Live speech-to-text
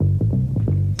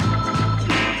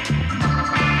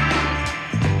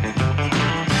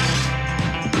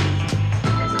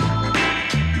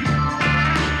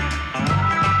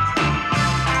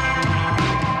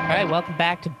Welcome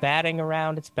back to Batting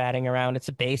Around. It's Batting Around. It's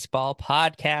a baseball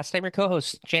podcast. I'm your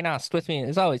co-host, Jane Ost. With me,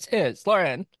 as always, is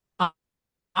Lauren Uh,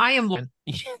 I am.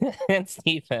 and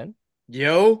Stephen.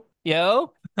 Yo,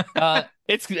 Yo,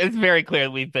 it's very clear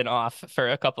we've been off for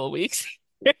a couple of weeks.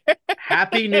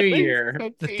 Happy New Year.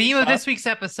 The theme of this week's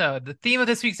episode. The theme of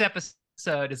this week's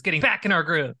episode is getting back in our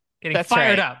groove, getting That's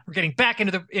fired right. up. We're getting back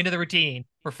into the routine.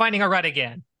 We're finding our rut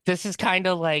again. This is kind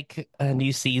of like a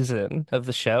new season of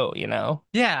the show,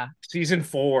 Yeah, Season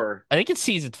 4. I think it's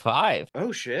season 5.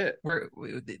 Oh shit.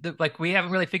 we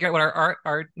haven't really figured out what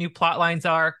our new plot lines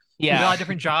are. We have a lot Yeah, of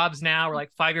different jobs now. We're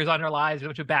like 5 years on in our lives. We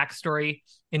have a bunch of backstory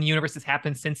in the universe that's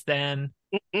happened since then.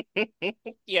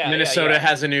 Minnesota yeah.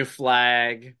 has a new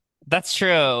flag. That's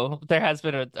true. There has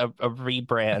been a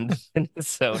rebrand in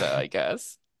Minnesota, I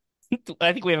guess.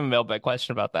 I think we have a mailbag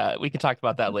question about that. We can talk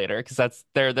about that later because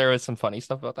there was some funny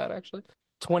stuff about that actually.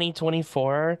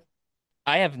 2024.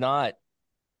 I have not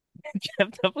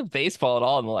kept up with baseball at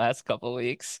all in the last couple of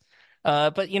weeks.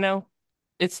 But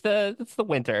it's the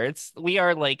winter. We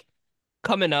are like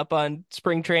coming up on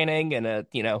spring training in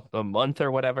a month or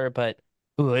whatever, but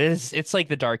ooh, it's like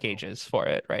the dark ages for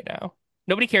it right now.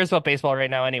 Nobody cares about baseball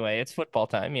right now anyway. It's football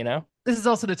time. This is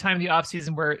also the time of the off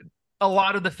season where a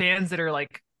lot of the fans that are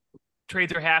like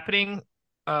trades are happening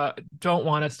don't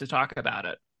want us to talk about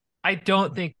it. I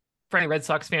don't think friendly Red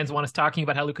Sox fans want us talking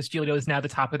about how Lucas Giolito is now the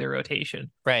top of their rotation.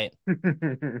 Right.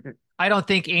 I don't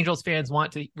think Angels fans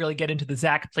want to really get into the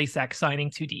Zach Plesac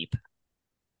signing too deep.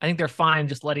 I think they're fine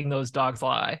just letting those dogs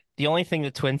lie. The only thing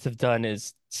the Twins have done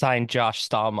is sign Josh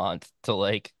Stallmont to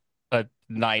like a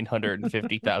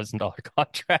 $950,000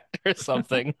 contract or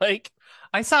something. Like,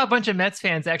 I saw a bunch of Mets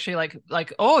fans actually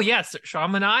like, oh yes,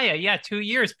 Sean Manaea, yeah, 2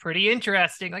 years, pretty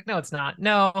interesting. Like, no, it's not.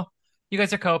 No, you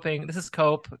guys are coping. This is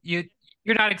cope. You're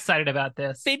not excited about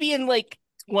this, maybe in like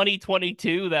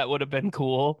 2022 that would have been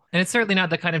cool. and it's certainly not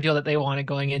the kind of deal that they wanted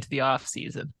going into the off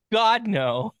season. God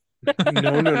no.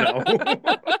 No, no, no.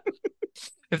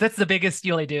 If that's the biggest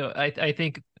deal they do, I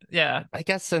think, yeah, I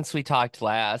guess since we talked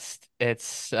last,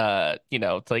 it's like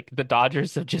the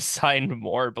Dodgers have just signed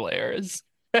more players.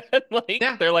 Like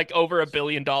yeah. they're like over $1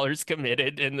 billion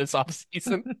committed in this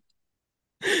offseason.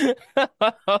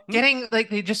 Getting like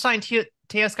they just signed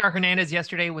Teoscar Hernandez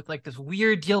yesterday with like this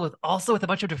weird deal with a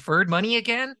bunch of deferred money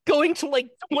again. Going to like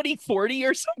 2040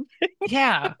 or something.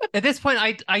 Yeah, at this point,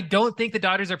 I don't think the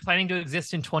Dodgers are planning to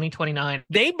exist in 2029.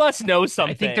 They must know I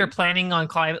think they're something. planning on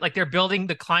climate, like they're building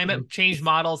the climate change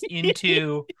models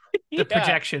into the Yeah.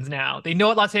 projections now. They know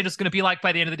what Los Angeles is going to be like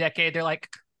by the end of the decade. They're like,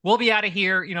 we'll be out of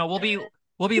here. We'll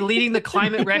be leading the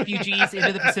climate refugees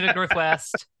into the Pacific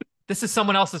Northwest. This is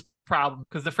someone else's problem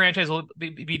because the franchise will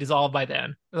be dissolved by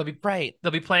then. Right.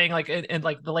 They'll be playing like in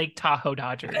like the Lake Tahoe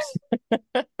Dodgers.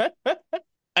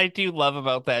 I do love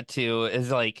about that too is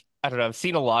like I don't know, I've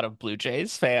seen a lot of Blue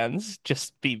Jays fans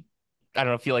just be I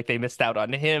don't know, feel like they missed out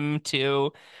on him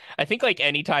too. I think like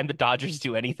anytime the Dodgers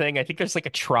do anything, I think there's like a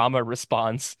trauma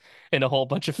response in a whole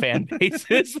bunch of fan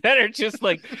bases that are just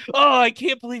like, oh, I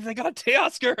can't believe they got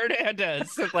Teoscar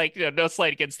Hernandez. And, like, no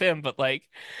slight against him, but like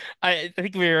I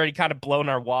think we already kind of blown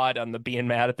our wad on the being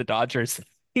mad at the Dodgers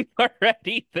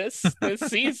already this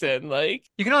season. Like,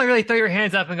 You can only really throw your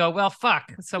hands up and go, well,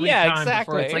 fuck, so many yeah, times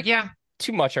before it's like, exactly. yeah,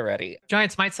 Too much already.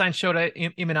 Giants might sign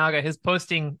Shota Imanaga. His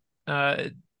posting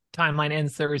timeline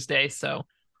ends Thursday, so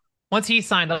once he's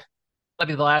signed, that'll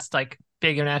be the last like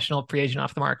big international free agent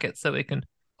off the market, so we can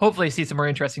hopefully see some more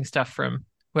interesting stuff from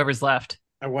whoever's left.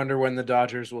 I wonder when the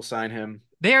Dodgers will sign him.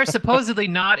 They are supposedly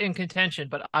not in contention,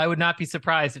 but I would not be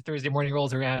surprised if Thursday morning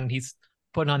rolls around and he's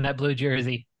putting on that blue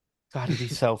jersey. God, it'd be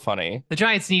so funny. The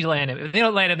Giants need to land him. If they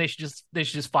don't land him, they should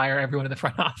just fire everyone in the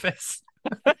front office.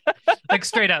 Like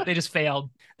straight up, they just failed.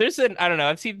 I don't know,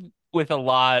 I've seen with a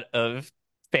lot of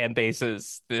fan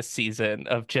bases this season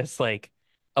of just like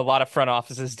a lot of front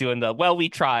offices doing well, we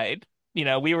tried. We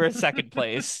were in second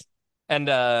place. And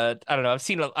I don't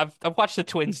know, I've watched the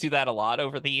Twins do that a lot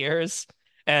over the years.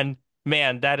 And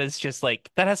man, that is just like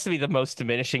that has to be the most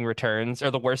diminishing returns or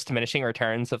the worst diminishing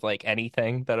returns of like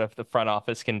anything that the front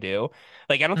office can do.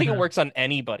 Like I don't think it Mhm. works on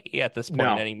anybody at this point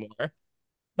No. anymore.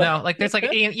 No, like there's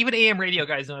like even AM radio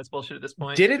guys know it's bullshit at this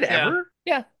point. Did it Yeah. ever?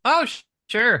 Yeah, Oh,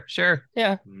 sure.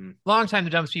 yeah. Hmm. Long time the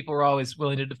dumps people were always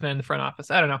willing to defend the front office.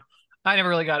 I don't know. I never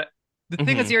really got it. The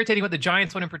thing that's Hmm. irritating with the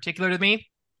Giants one in particular to me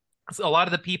is a lot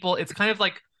of the people, it's kind of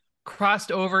like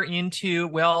crossed over into,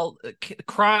 well,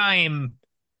 crime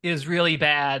is really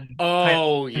bad kind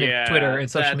Oh of yeah. Twitter and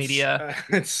social media.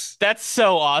 It's That's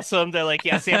so awesome. They're like,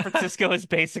 yeah, San Francisco is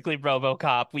basically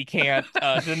RoboCop. We can't,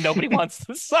 nobody wants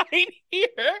to sign here.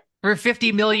 For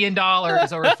 $50 million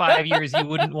over 5 years, you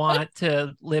wouldn't want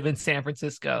to live in San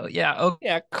Francisco. Yeah,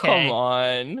 Yeah, come okay.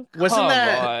 on. Wasn't Come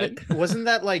that But on. wasn't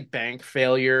that like bank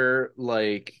failure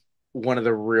like one of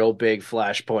the real big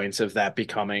flashpoints of that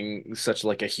becoming such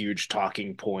like a huge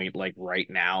talking point like right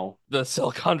now? The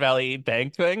Silicon Valley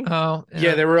bank thing. oh, Yeah,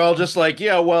 yeah. they were all just like,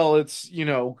 yeah, well, it's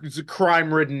a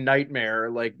crime-ridden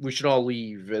nightmare. Like we should all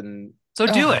leave and So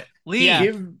do Ugh. it. Yeah, Leave,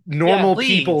 give yeah, normal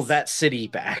people please. that city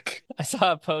back. I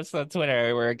saw a post on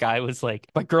Twitter where a guy was like,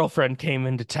 "My girlfriend came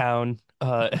into town,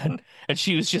 and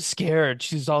she was just scared.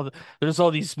 There's all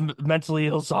these mentally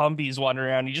ill zombies wandering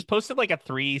around." He just posted like a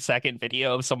 3-second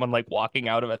video of someone like walking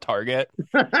out of a Target.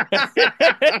 Yeah,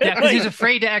 because he's Like,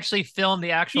 afraid to actually film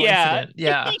the actual yeah, incident.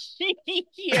 Yeah.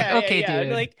 Like, okay, yeah.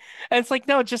 dude. And it's like,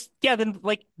 no, just yeah, then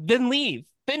leave.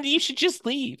 Then you should just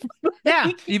leave. Yeah,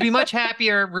 Like, you'd be much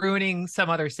happier ruining some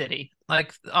other city,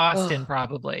 like Austin, ugh,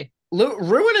 probably.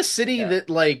 Ruin a city yeah. that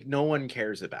like no one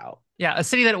cares about. Yeah, a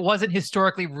city that wasn't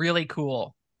historically really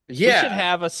cool. We should Yeah.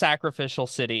 have a sacrificial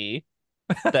city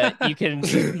that you can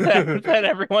that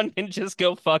everyone can just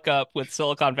go fuck up with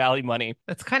Silicon Valley money.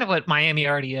 That's kind of what Miami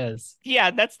already is.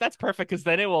 Yeah, that's perfect because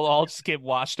then it will all just get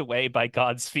washed away by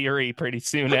God's fury pretty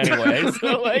soon anyway.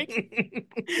 So like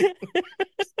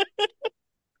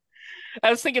I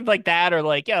was thinking like that or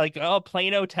like yeah, like oh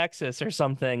Plano, Texas or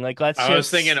something. Like let's I was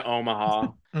thinking just Omaha.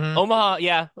 Mhm. Omaha,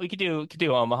 yeah, we could do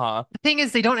Omaha. The thing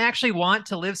is, they don't actually want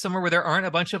to live somewhere where there aren't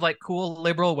a bunch of like cool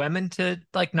liberal women to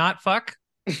like not fuck.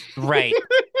 Right.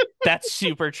 That's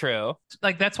super true.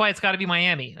 Like that's why it's got to be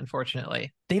Miami,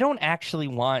 unfortunately. They don't actually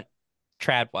want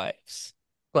trad wives.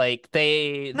 Like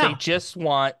they No, just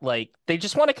want they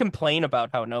just want to complain about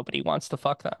how nobody wants to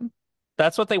fuck them.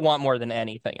 That's what they want more than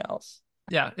anything else.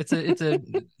 yeah, it's a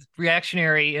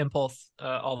reactionary impulse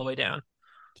all the way down.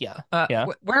 Yeah. Yeah.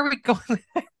 Where are we going?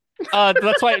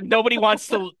 That's why nobody wants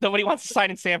to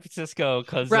sign in San Francisco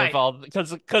Right.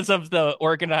 because of the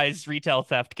organized retail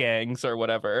theft gangs or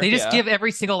whatever. They just Yeah. give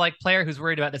every single like player who's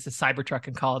worried about this a Cybertruck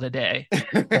and call it a day.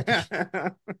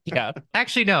 Yeah.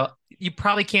 Actually, no, you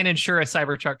probably can't insure a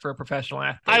Cybertruck for a professional I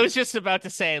athlete. was just about to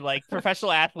say like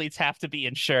professional athletes have to be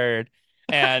insured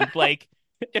and like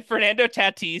if Fernando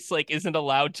Tatis like isn't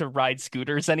allowed to ride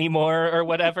scooters anymore or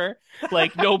whatever,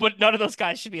 like none of those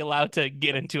guys should be allowed to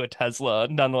get into a Tesla,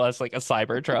 nonetheless like a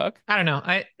Cybertruck. I don't know.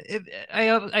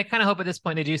 I kind of hope at this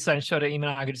point they do sign Shota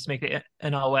Imanaga just to make the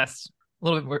NL West a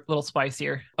little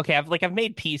spicier. Okay, I've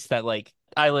made peace that like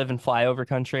I live in flyover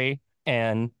country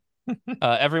and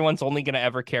everyone's only gonna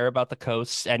ever care about the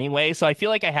coasts anyway, so I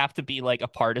feel like I have to be like a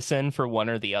partisan for one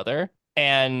or the other.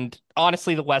 And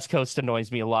honestly, the West Coast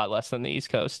annoys me a lot less than the East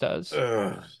Coast does.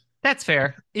 Ugh. That's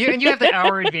fair. And you have the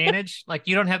hour advantage. Like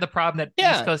you don't have the problem that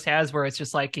East Yeah, Coast has where it's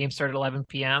just like games start at 11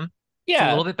 p.m. It's a yeah.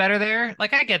 little bit better there.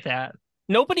 Like I get that.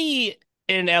 Nobody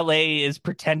in LA is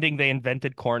pretending they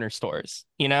invented corner stores,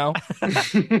 you know?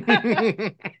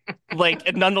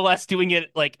 Like, nonetheless, doing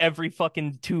it like every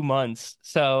fucking 2 months.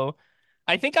 So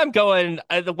I think I'm going,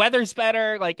 the weather's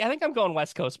better. Like, I think I'm going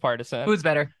West Coast partisan Food's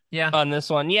better. Yeah. on this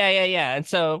one. Yeah. And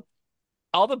so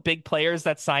all the big players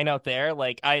that sign out there,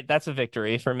 that's a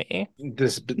victory for me.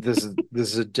 This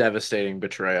is a devastating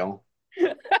betrayal.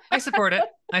 I support it.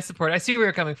 I support it. I see where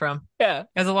you're coming from. Yeah.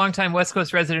 As a longtime West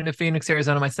Coast resident of Phoenix,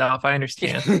 Arizona myself, I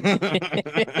understand.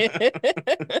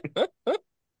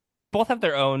 Both have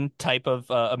their own type of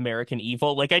American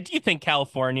evil. Like, I do think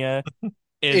California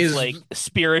is Is like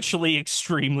spiritually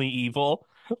extremely evil.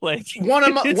 Like,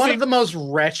 it's one of the most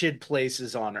wretched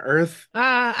places on earth.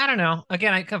 I don't know.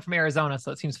 Again, I come from Arizona,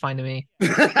 so it seems fine to me.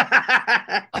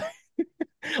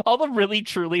 all the really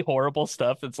truly horrible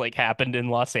stuff that's like happened in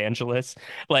Los Angeles.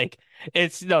 Like,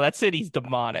 it's no, that city's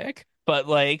demonic. But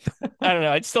like, I don't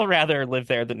know. I'd still rather live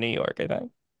there than New York, I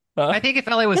think. I think if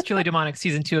LA was truly demonic,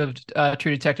 season 2 of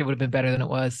True Detective would have been better than it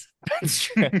was. That's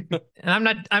true. And I'm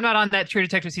not on that True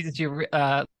Detective season 2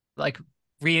 like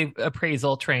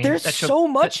reappraisal train. There's That show, so that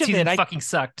much of season it. fucking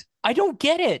sucked. I don't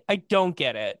get it. I don't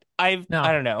get it. I No.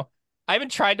 don't know. I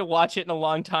haven't tried to watch it in a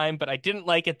long time, but I didn't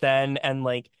like it then. And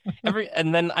like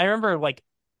and then I remember like,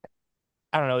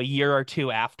 I don't know, a year or two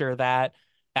after that,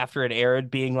 after it aired,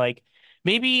 being like,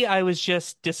 maybe I was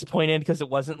just disappointed because it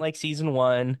wasn't like season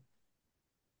one.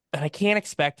 And I can't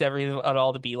expect everything at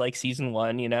all to be like season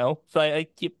one, you know? So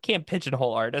you can't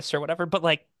pigeonhole artists or whatever, but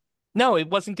like, no, it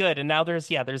wasn't good. And now there's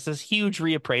this huge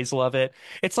reappraisal of it.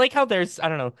 It's like how I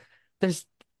don't know, there's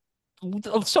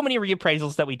so many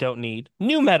reappraisals that we don't need.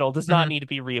 New metal does not Mhm. need to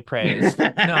be reappraised.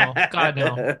 No, God,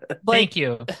 no. Like, Thank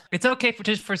you. It's okay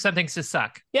for some things to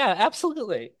suck. yeah,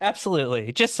 absolutely. Absolutely.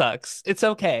 It just sucks. It's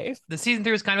okay. The season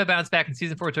 3 was kind of a bounce back, and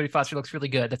season 4 Jodie Foster looks really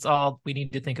good. That's all we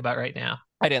need to think about right now.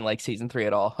 I didn't like season three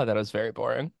at all. I thought it was very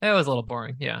boring. It was a little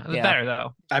boring. Yeah, it was Yeah. better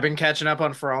though. I've been catching up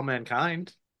on For All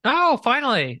Mankind, Oh,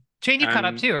 finally. Shane, you caught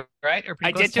up and too, right? Or I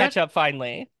pretty close did to it? catch up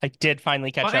finally. I did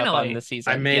finally catch up on the Finally. I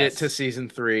season. made it to Yes. season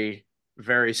 3.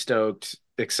 Very stoked,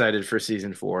 excited for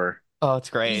season 4. Oh,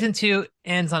 it's great. Season 2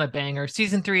 ends on a banger.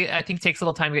 Season 3, I think, takes a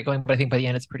little time to get going, but I think by the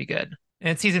end it's pretty good.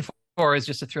 And season 4 is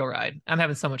just a thrill ride. I'm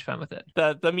having so much fun with it.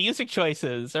 The music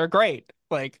choices are great.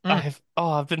 Like Mm.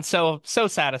 I've been so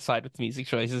satisfied with the music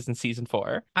choices in season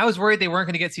four. I was worried they weren't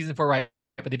going to get season 4 right,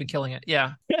 but they've been killing it.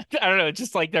 Yeah. I don't know,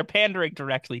 just like they're pandering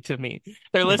directly to me.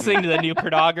 They're listening to the new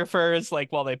pornographers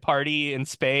like while they party in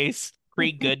space.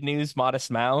 Great good news, Modest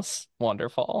Mouse.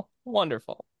 Wonderful.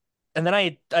 Wonderful. And then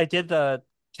I did the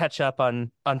catch up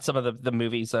on some of the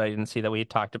movies that I didn't see that we had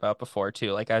talked about before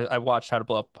too. Like I watched How to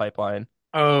Blow Up a Pipeline.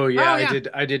 Oh yeah, Oh, I yeah. did.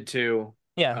 I did too.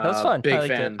 Yeah, that was fun. I Big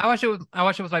liked it. fan. I watched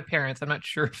it with my parents. I'm not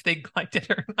sure if they liked it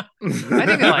or not. I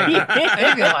think they liked it. I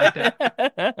think they liked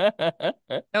it.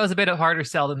 That was a bit of harder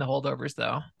sell than the holdovers,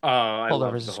 though. Oh, I Holdovers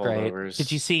love the is great.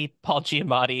 Did you holdovers. see Paul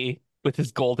Giamatti with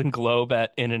his Golden Globe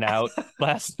at In and Out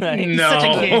last night? He's such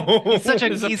a king. He's such a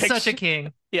There's a he's such a picture.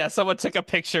 king. Yeah, someone took a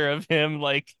picture of him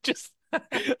like just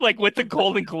like with the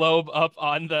Golden Globe up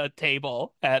on the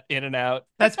table at In and Out.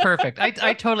 That's perfect. I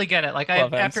totally get it. Like I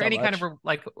Love him after so any kind much. of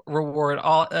like reward,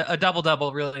 all a double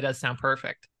double really does sound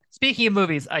perfect. Speaking of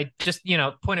movies, I just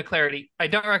point of clarity. I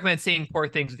don't recommend seeing Poor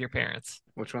Things with your parents.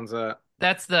 Which one's that?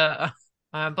 That's the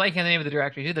I'm blanking on the name of the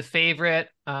director. Do The Favorite.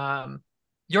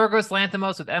 Yorgos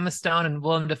Lanthimos with Emma Stone and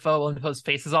Willem Dafoe. Willem Dafoe's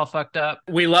face is all fucked up.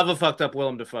 We love a fucked up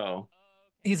Willem Dafoe.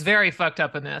 He's very fucked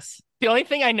up in this. The only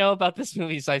thing I know about this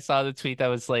movie is I saw the tweet that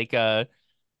was like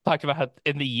talked about how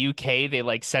in the UK they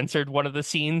like censored one of the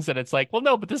scenes and it's like, well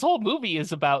no, but this whole movie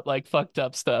is about like fucked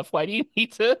up stuff. Why do you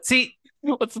need to See,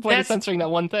 what's the point of that's censoring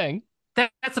that one thing?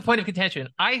 that's the point of contention.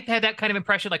 I had that kind of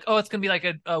impression, like, oh, it's gonna be like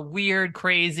a weird,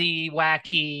 crazy,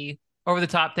 wacky, over the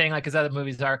top thing, like his other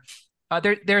movies are.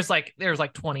 There's like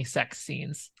 20 sex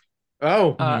scenes.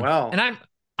 Oh, Mhm. well. And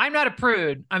I'm not a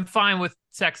prude. I'm fine with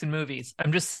sex in movies.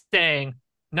 I'm just saying,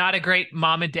 not a great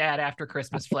mom and dad after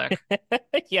Christmas flick.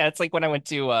 Yeah, it's like when I went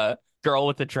to Girl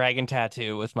with the Dragon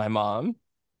Tattoo with my mom.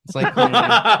 It's like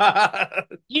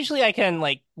usually I can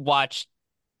like watch,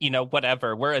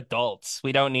 whatever. We're adults.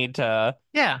 We don't need to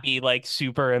Yeah. be like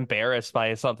super embarrassed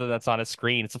by something that's on a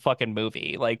screen. It's a fucking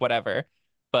movie, like whatever.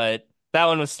 But that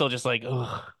one was still just like,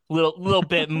 ugh, little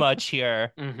bit much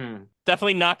here. Mhm.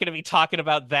 Definitely not going to be talking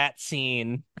about that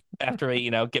scene after we,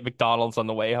 get McDonald's on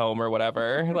the way home or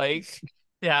whatever. Like,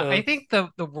 Yeah, I ugh. think the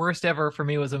worst ever for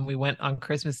me was when we went on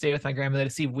Christmas Day with my grandmother to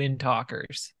see Wind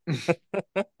Talkers,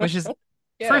 which is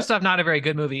Yeah, first off not a very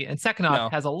good movie, and second off no,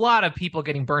 has a lot of people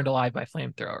getting burned alive by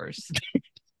flamethrowers.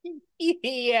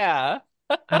 yeah,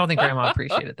 I don't think grandma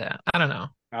appreciated that. I don't know.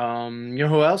 You know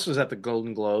who else was at the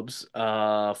Golden Globes?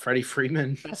 Freddie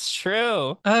Freeman. that's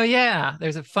true. Oh yeah,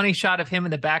 there's a funny shot of him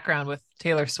in the background with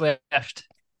Taylor Swift. Like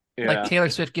Yeah. Taylor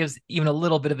Swift gives even a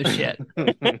little bit of a shit.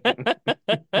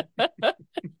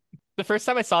 The first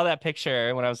time I saw that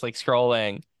picture when I was like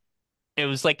scrolling, it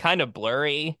was like kind of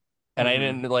blurry, and I Mhm.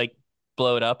 didn't like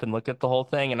blow it up and look at the whole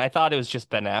thing, and I thought it was just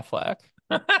Ben Affleck.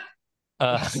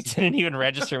 It didn't even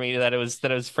register me that it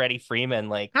was Freddie Freeman.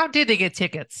 Like, How did they get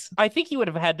tickets? I think he would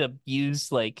have had to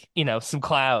use like, some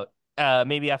clout.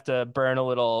 Maybe have to burn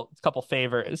a couple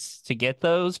favors to get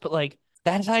those, but like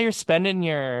that's how you're spending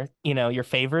your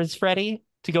favors, Freddie,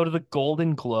 to go to the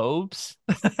Golden Globes.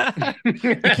 You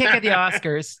can't get the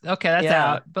Oscars. Okay, that's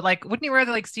Yeah. out. But like, wouldn't you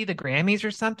rather like see the Grammys or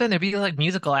something? There'd be like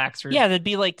musical acts or Yeah, there'd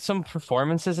be like some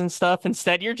performances and stuff.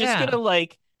 Instead, yeah. you're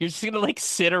just gonna like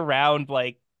sit around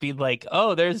like be like,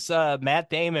 oh, there's Matt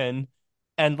Damon,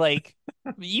 and like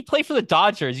you play for the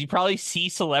Dodgers. You probably see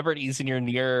celebrities in your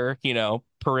near,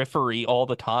 periphery all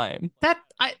the time.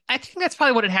 I think that's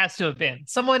probably what it has to have been.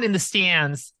 Someone in the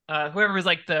stands, whoever was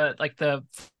like the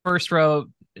first row,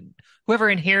 whoever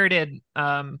inherited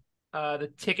the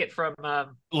ticket from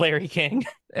Larry King.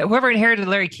 whoever inherited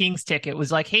Larry King's ticket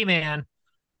was like, hey man,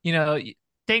 you know,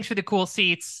 thanks for the cool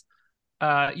seats.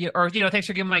 Thanks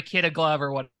for giving my kid a glove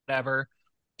or whatever.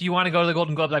 Do you want to go to the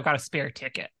Golden Globes? I've got a spare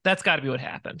ticket. That's got to be what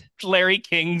happened. Larry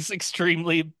King's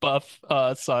extremely buff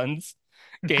sons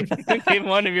gave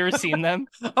one. Have you ever seen them?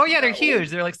 Oh yeah, they're huge.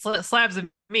 They're like slabs of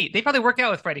meat. They probably work out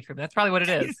with Freddie Freeman. That's probably what it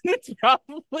is. That's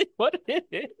probably what it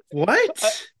is.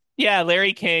 What? Yeah,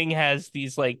 Larry King has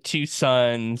these like two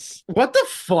sons, What the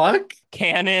fuck?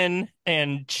 Cannon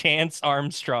and Chance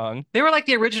Armstrong. They were like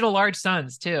the original large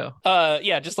sons too.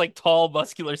 Yeah, just like tall,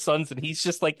 muscular sons, and he's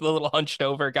just like the little hunched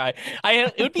over guy.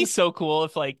 It would be so cool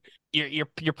if like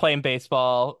you're playing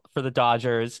baseball for the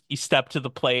Dodgers. You step to the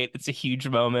plate. It's a huge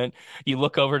moment. You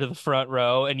look over to the front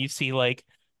row and you see like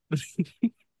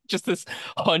just this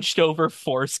hunched over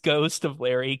force ghost of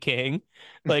Larry King,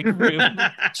 like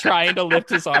trying to lift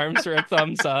his arms for a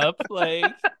thumbs up, like,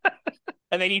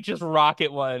 and then you just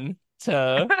rocket one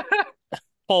to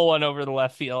pull one over the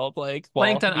left field, like, well,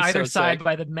 Flanked on it'd be either so side sick.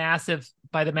 by the massive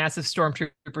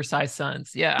stormtrooper sized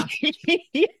suns. Yeah.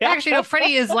 Yeah. Actually, no,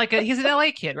 Freddie is like he's an LA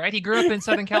kid, right? He grew up in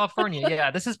Southern California.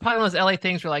 Yeah, this is probably one of those LA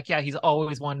things where like, yeah, he's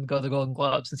always wanted to go to the Golden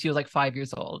Globes since he was like 5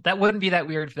 years old. That wouldn't be that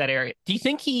weird for that area. Do you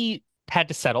think he had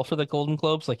to settle for the Golden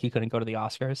Globes, like he couldn't go to the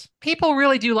Oscars? People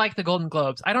really do like the Golden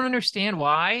Globes. I don't understand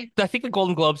why. I think the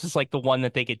Golden Globes is like the one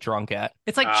that they get drunk at.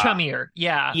 It's like Ah, chummier.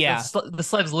 Yeah, Yeah, the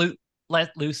celebs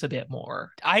let loose a bit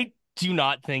more. I do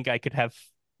not think I could have,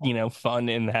 fun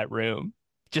in that room.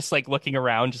 Just like looking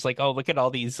around, just like, oh, look at all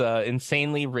these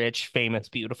insanely rich, famous,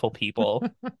 beautiful people.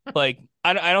 Like,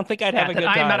 I don't think I'd have Yeah, a that good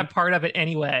I am not a time. part of it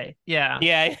anyway. Yeah.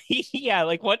 Yeah, yeah.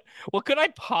 Like, what could I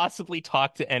possibly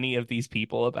talk to any of these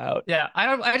people about? Yeah,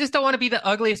 I just don't want to be the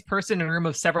ugliest person in a room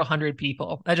of several hundred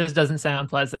people. That just doesn't sound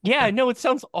pleasant. Yeah, no, it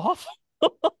sounds awful.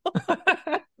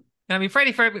 I mean,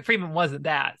 Freeman wasn't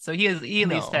that, so he at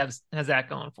least No, has that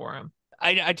going for him.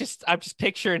 I'm just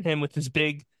picturing him with this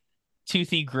big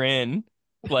toothy grin,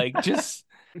 like just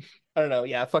I don't know,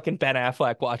 yeah, fucking Ben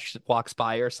Affleck walks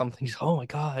by or something. Oh my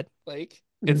God. Like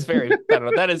it's very, I don't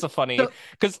know. That is a funny So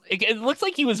because it looks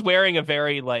like he was wearing a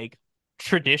very like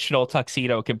traditional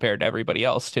tuxedo compared to everybody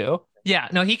else too. yeah,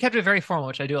 no, he kept it very formal,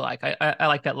 which I do like. I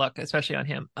like that look, especially on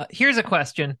him. Here's a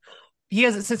question: He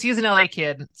has since he's an LA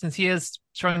kid, since he is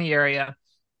from the area,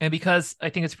 and because I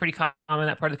think it's pretty common in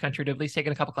that part of the country to at least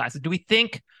taken a couple classes. Do we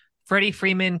think Freddie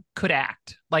Freeman could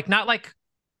act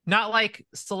not like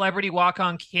celebrity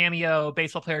walk-on cameo,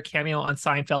 baseball player cameo on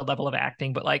Seinfeld level of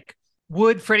acting, but like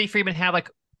would Freddie Freeman have like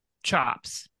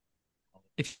chops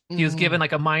if he was given Mm,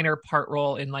 like a minor part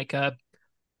role in like a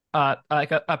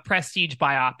prestige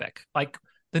biopic, like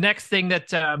the next thing that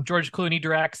George Clooney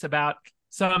directs about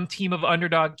some team of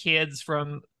underdog kids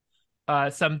from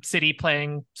some city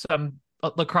playing some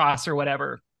lacrosse or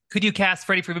whatever. Could you cast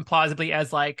Freddie Freeman plausibly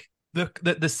as like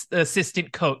the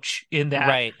assistant coach in that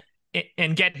right.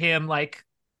 and get him like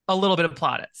a little bit of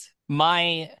plaudits?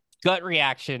 My gut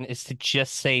reaction is to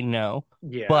just say no.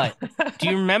 yeah. But do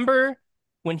you remember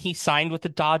when he signed with the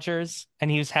Dodgers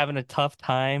and he was having a tough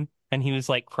time and he was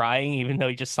like crying even though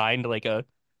he just signed like a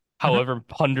Mhm. however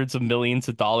hundreds of millions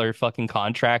of dollar fucking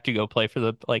contract to go play for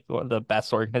the like one of the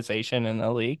best organization in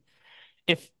the league?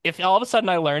 If all of a sudden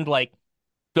I learned like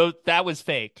though that was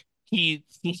fake, he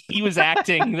was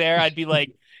acting there, I'd be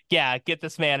like, yeah, get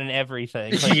this man in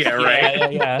everything. Like, Yeah, yeah, right.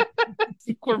 yeah,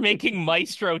 yeah. We're making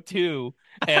Maestro 2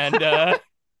 and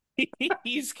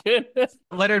he's good.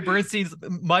 Leonard Bernstein's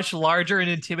much larger and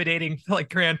intimidating like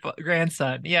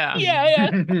grandson. Yeah, Yeah,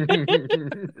 yeah.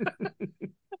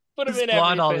 Put him just in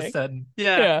blonde all of a everything. sudden.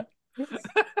 Yeah. Yeah.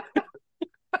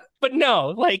 But no,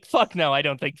 like fuck no, I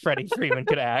don't think Freddie Freeman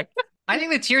could act. I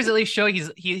think the tiers at least show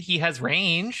he has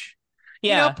range.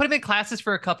 Yeah. Put him in classes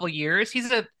for a couple years.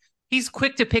 He's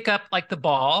quick to pick up like the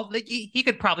ball. Like he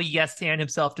could probably yes hand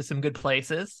himself to some good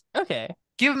places. Okay.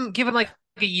 Give him like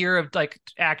a year of like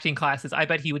acting classes. I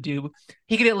bet he would do.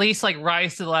 He could at least like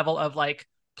rise to the level of like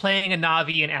playing a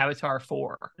Navi in Avatar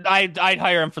 4. I'd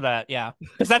hire him for that, yeah.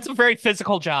 Because that's a very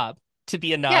physical job to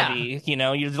be a Yeah,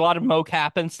 Navi, there's a lot of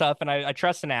mocap and stuff, and I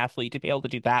trust an athlete to be able to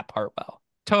do that part well.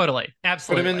 totally, Put him in the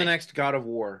absolutely. next God of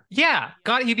War. Yeah,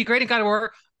 God, he'd be great at God of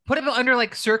War. Put him under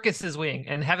like Circus's wing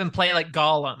and have him play like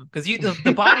Gollum because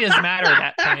the body doesn't matter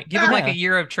at that point. Give him like a Yeah.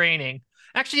 year of training.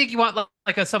 Actually, you want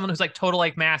like someone who's like total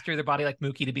like master of their body, like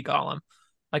Mookie to be Gollum.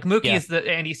 Like Mookie Yeah. is the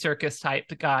Andy Circus type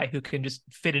guy who can just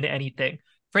fit into anything.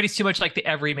 Freddie's too much like the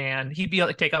everyman. He'd be able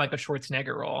to take on like a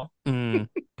Schwarzenegger role. Mm.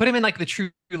 Put him in like the True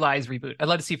Lies reboot. I'd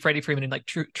love to see Freddie Freeman in like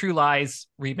True Lies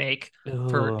remake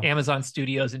for Ooh. Amazon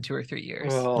Studios in 2 or 3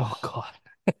 years. Oh Oh,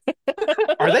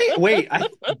 God. are they? Wait,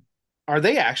 are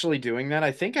they actually doing that?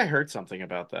 I think I heard something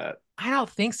about that. I don't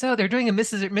think so. They're doing a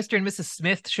Mr. and Mrs.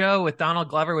 Smith show with Donald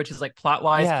Glover, which is like plot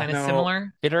wise Yeah, kind of No,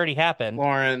 similar. it already happened.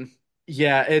 Lauren.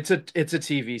 Yeah, it's a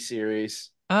TV series.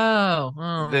 Oh,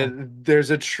 oh. There's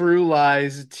a True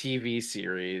Lies TV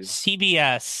series.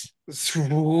 CBS.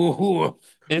 Woof.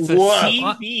 It's a Woof.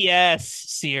 Well, CBS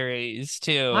series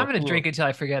I'm too. gonna Ooh. drink until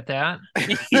I forget that.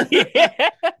 Yeah.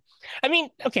 I mean,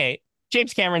 okay.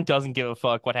 James Cameron doesn't give a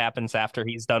fuck what happens after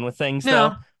he's done with things, though.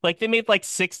 No, Like they made like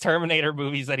 6 Terminator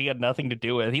movies that he had nothing to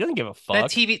do with. He doesn't give a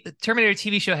that fuck. the Terminator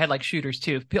TV show had like shooters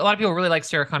too. A lot of people really like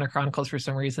Sarah Connor Chronicles for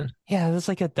some reason. Yeah, it was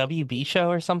like a WB show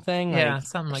or something, Yeah, like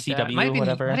something like that. CW, Might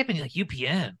whatever. have been like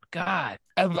UPN. God,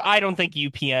 I don't think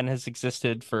UPN has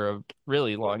existed for a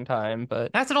really long time,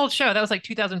 but that's an old show. That was like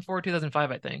 2004,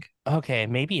 2005, I think. okay,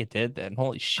 maybe it did then. Holy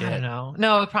I don't shit. know.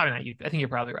 No, probably not. I think you're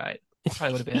probably right.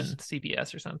 Probably would have been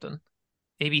CBS or something.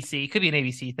 ABC could be an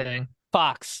ABC thing.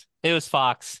 Fox. It was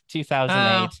Fox, Oh,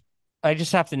 2008. I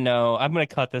just have to know. I'm gonna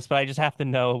cut this, but I just have to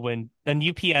know when and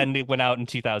UPN went out in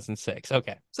 2006.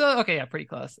 Okay. so okay, yeah, pretty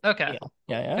close. Okay,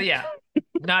 Yeah. Yeah, but yeah,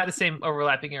 not the same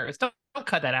overlapping eras. Don't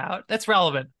cut that out. That's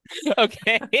relevant. yeah.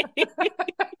 Okay.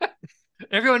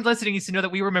 Everyone listening needs to know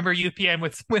that we remember UPN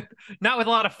with not with a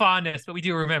lot of fondness, but we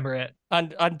do remember it.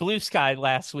 On Blue Sky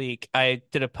last week, I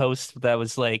did a post that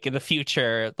was like, in the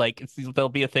future, like there'll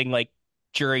be a thing like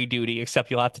jury duty, except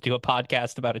you'll have to do a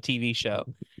podcast about a TV show.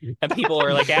 And people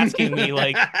were like asking me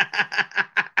like,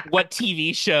 what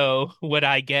TV show would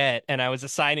I get? And I was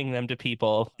assigning them to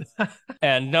people.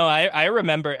 And no, I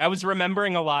remember I was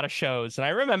remembering a lot of shows, and I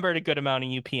remembered a good amount of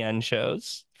UPN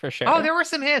shows for Oh, sure. there were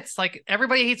some hits. Like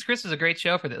Everybody Hates Chris was a great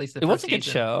show for at least the It was first a good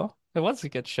season. show. It was a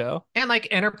good show. And like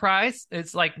Enterprise,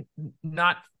 it's like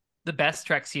not the best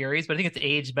Trek series, but I think it's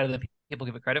aged better than people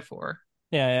give it credit for.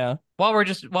 Yeah, yeah. While we're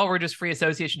just free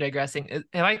association digressing,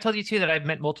 have I told you too that I've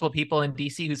met multiple people in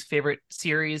DC whose favorite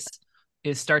series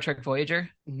is Star Trek Voyager?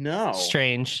 No.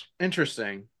 Strange.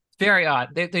 Interesting. Very odd.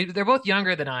 They're both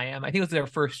younger than I am. I think it was their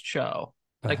first show.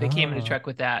 Like they came into Oh. Trek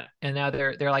with that, and now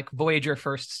they're like Voyager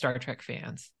first Star Trek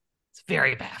fans. It's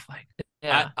very baffling. I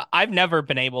Yeah, I've never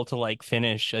been able to like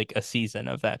finish like a season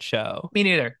of that show. me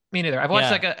neither. Me neither. I've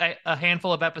watched Yeah. like a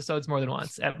handful of episodes more than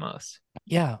once at most.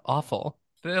 Yeah, awful.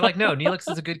 But they're like, no, Neelix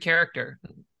is a good character.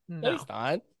 No, No. he's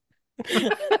not.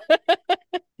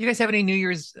 You guys have any New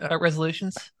Year's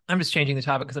resolutions? I'm just changing the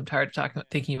topic because I'm tired of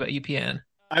thinking about UPN.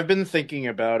 I've been thinking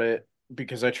about it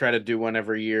because I try to do one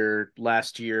every year.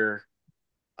 Last year,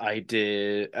 I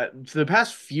did. For the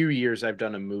past few years, I've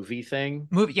done a movie thing.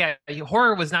 Movie, yeah,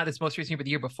 horror was not this most recent year, but the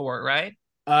year before, right?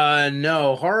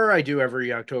 No, horror I do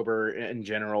every October in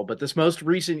general, but this most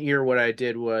recent year, what I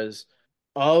did was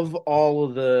of all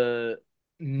of the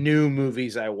new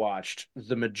movies I watched,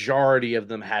 the majority of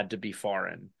them had to be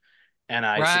foreign, and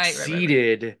I Right.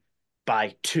 succeeded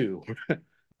by two,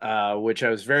 which I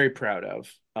was very proud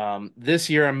of. This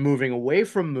year I'm moving away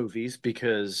from movies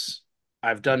because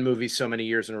I've done movies so many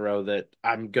years in a row that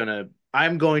I'm going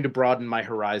to broaden my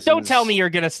Don't tell me horizons. you're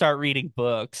gonna start reading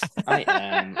books. I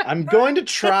am. I'm going to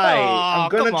try. I'm Oh,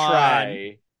 going come to on.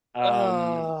 try.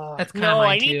 Um, That's kind of No, mine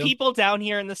I need too. people down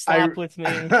here in the I slop with me.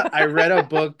 I read a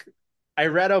book. I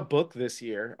read a book this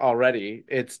year already.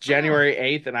 It's Oh, January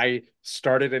 8th, and I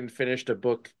started and finished a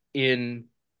book in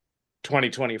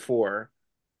 2024.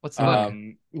 what's the book?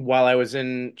 While I was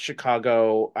in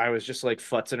Chicago, I was just like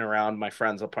futzing around my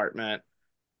friend's apartment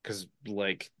because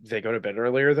like they go to bed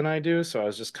earlier than I do. So I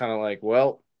was just kind of like,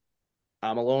 well,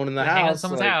 I'm alone in the Gonna hang out at house,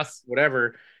 someone's like house.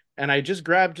 whatever. And I just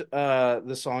grabbed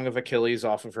the Song of Achilles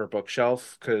off of her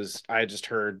bookshelf because I just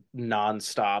heard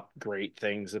nonstop great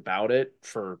things about it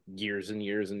for years and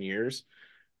years and years.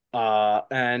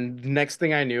 And next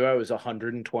thing I knew, I was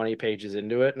 120 pages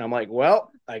into it, and I'm like,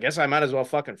 well, I guess I might as well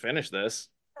fucking finish this.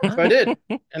 So I Huh? did,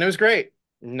 and it was great.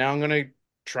 Now I'm gonna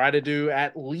try to do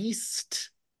at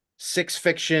least six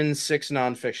fiction, six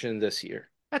nonfiction this year.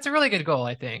 That's a really good goal,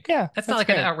 I think. Yeah, That's not that's like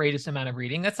an great. outrageous amount of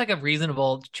reading. That's like a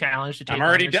reasonable challenge to take on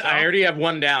I yourself. already have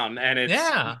one down, and it's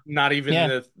Yeah. not even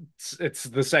Yeah, it's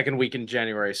the second week in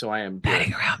January, so I am good.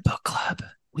 Batting around book club.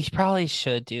 we probably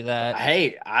should do that.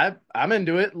 Hey, I'm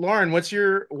into it. Lauren, what's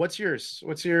yours?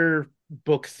 What's your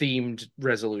book themed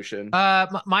resolution?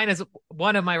 Mine is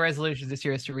one of my resolutions this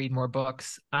year is to read more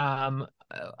books.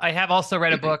 I have also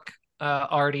read a book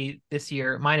already this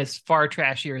year. Mine is far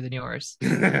trashier than yours.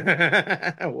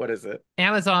 What is it?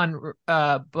 Amazon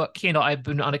book Kindle. I've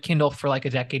been on a Kindle for like a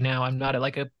decade now. I'm not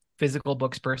like a physical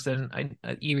books person.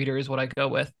 E-reader is what I go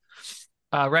with.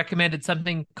 Recommended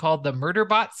something called the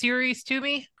Murderbot series to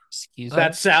me. Excuse me.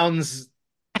 That sounds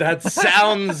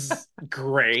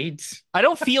great. I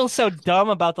don't feel so dumb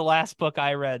about the last book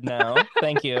I read now.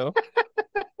 Thank you.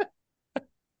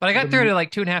 But I got through it The in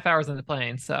like 2.5 hours on the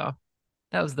plane, so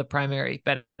that was the primary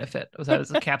benefit. Was that it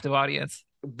was a captive audience.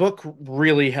 book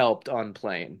really helped on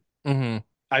plane. Hmm.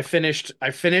 I finished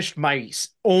my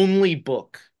only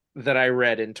book that I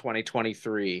read in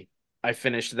 2023. I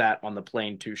finished that on the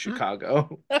plane to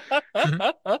Chicago.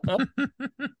 Mhm.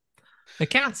 It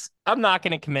counts. I'm not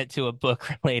going to commit to a book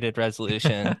related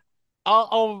resolution.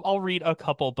 I'll read a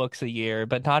couple books a year,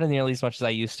 but not nearly as much as I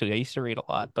used to. I used to read a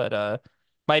lot, but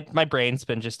my brain's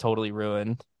been just totally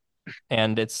ruined,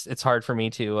 and it's hard for me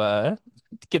to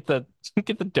get the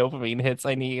get the dopamine hits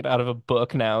I need out of a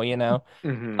book now, you know.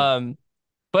 Hmm. Um,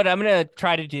 but I'm gonna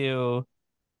try to do.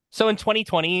 So in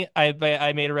 2020,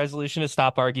 I made a resolution to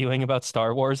stop arguing about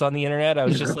Star Wars on the internet. I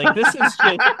was just like, this is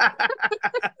just.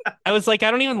 I was like,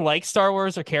 I don't even like Star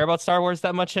Wars or care about Star Wars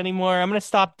that much anymore. I'm gonna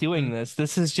stop doing Mm. this.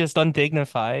 This is just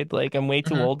undignified. Like I'm way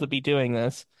too Hmm. old to be doing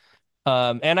this.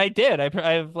 And I did.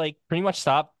 I've like pretty much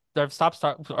stopped. I've stopped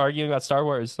arguing about Star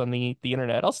Wars on the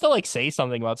internet. I'll still like say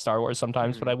something about Star Wars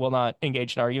sometimes, but I will not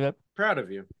engage in argument. Proud of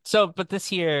you. So, but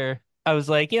this year I was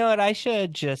like, you know what? I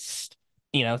should just,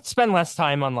 spend less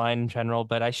time online in general,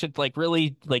 but I should like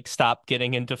really like stop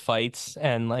getting into fights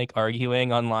and like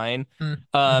arguing online.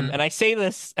 Mm-hmm. And I say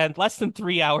this, and less than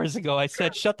 3 hours ago, I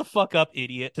said, "Shut the fuck up,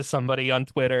 idiot," to somebody on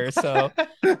Twitter. So,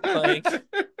 like,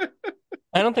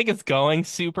 I don't think it's going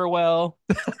super well.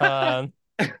 Um,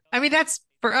 I mean, that's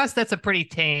for us. That's a pretty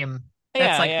tame. That's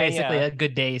yeah, like yeah, basically yeah. a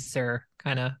good day, sir.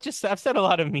 Kind of. Just I've said a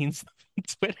lot of mean stuff on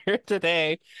Twitter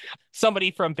today.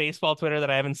 Somebody from baseball Twitter that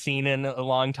I haven't seen in a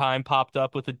long time popped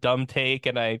up with a dumb take,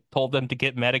 and I told them to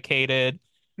get medicated.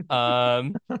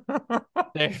 Um,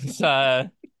 there's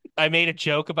I made a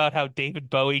joke about how David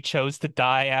Bowie chose to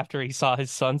die after he saw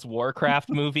his son's Warcraft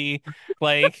movie.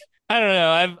 Like, I don't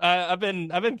know.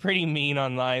 I've been pretty mean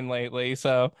online lately,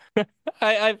 so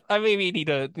I maybe need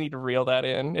to reel that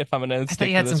in if I'm gonna I thought stick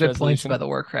you to had some this good points about resolution. the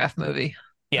Warcraft movie.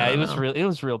 I Yeah, don't know, it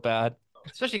was real bad.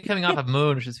 especially coming off of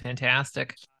Moon, which is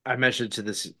fantastic. I mentioned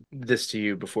this to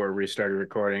you before we started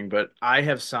recording, but I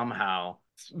have somehow,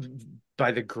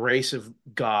 by the grace of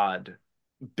God,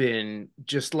 been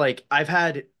just like I've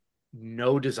had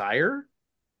no desire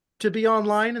to be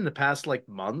online in the past like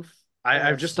month. Oh,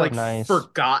 I've that's just so like nice.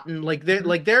 forgotten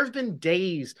Mhm. there have been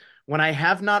days when I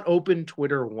have not opened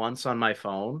Twitter once on my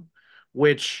phone,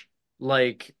 which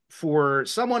like for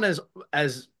someone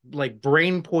as like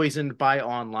brain poisoned by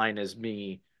online as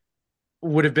me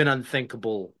would have been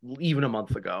unthinkable even a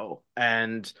month ago.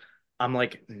 And I'm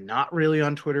like not really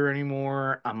on Twitter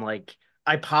anymore. I'm like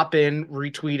I pop in,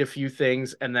 retweet a few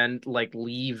things, and then like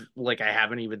leave like I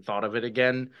haven't even thought of it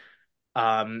again.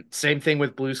 Same thing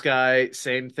with Blue Sky,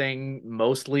 same thing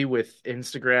mostly with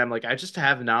Instagram. Like I just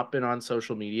have not been on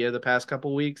social media the past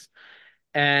couple weeks,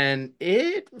 and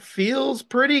it feels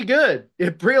pretty good.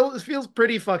 Feels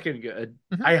pretty fucking good.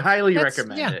 Mhm. I highly That's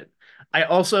recommend yeah, it. I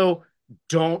also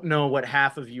don't know what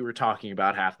half of you are talking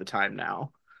about half the time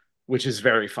now, which is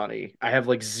very funny. I have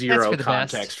like that's zero for the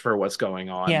best. context for what's going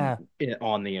on Yeah,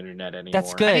 on the internet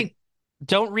that's anymore. I good. think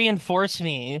Don't reinforce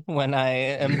me when I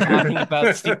am talking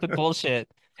about stupid bullshit.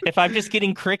 If I'm just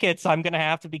getting crickets, I'm gonna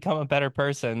have to become a better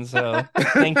person. So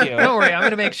thank you. don't worry, I'm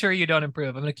gonna make sure you don't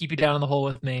improve. I'm gonna keep you down in the hole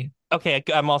with me. Okay,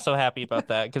 I'm also happy about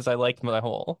that because I like my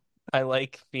hole. I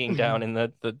like being down in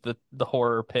the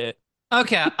horror pit.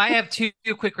 Okay, I have two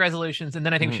quick resolutions, and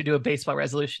then I think we Mhm. should do a baseball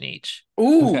resolution each.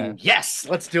 Okay. Ooh, yes,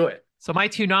 let's do it. So my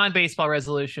two non-baseball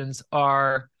resolutions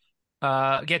are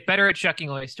get better at shucking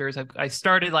oysters. I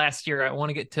started last year. I want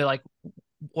to get to like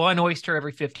one oyster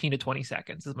every 15 to 20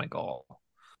 seconds is my goal.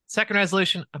 Second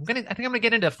resolution, I think I'm gonna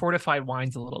get into fortified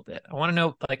wines a little bit. I want to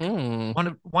know like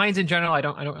Mm. wines in general. I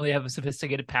don't really have a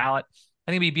sophisticated palate.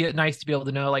 I think it'd be nice to be able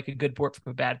to know like a good port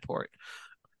from a bad port.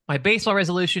 My baseball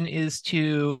resolution is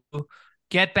to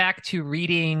get back to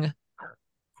reading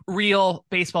real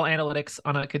baseball analytics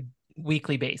on a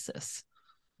weekly basis,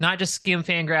 not just skim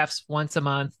Fangraphs once a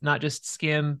month, not just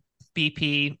skim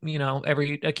BP,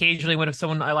 every occasionally when if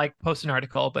someone I like posts an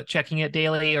article, but checking it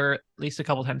daily or at least a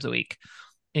couple times a week,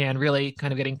 and really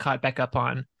kind of getting caught back up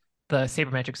on the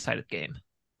sabermetric side of the game,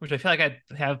 which I feel like I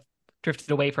have drifted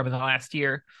away from in the last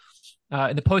year.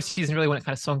 In the postseason, really when it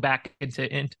kind of swung back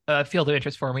into field of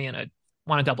interest for me, and I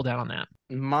want to double down on that.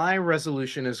 My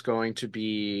resolution is going to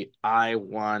be I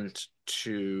want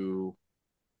to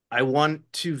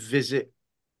visit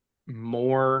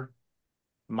more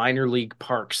minor league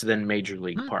parks than major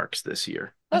league Hmm, parks this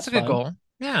year. that's That's a good fun. goal.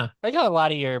 Yeah. I got a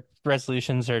lot of your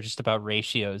resolutions are just about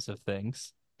ratios of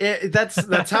things.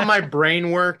 That's how my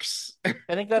brain works. I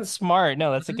think that's smart.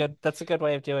 No, Mhm. that's a good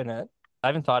way of doing it. I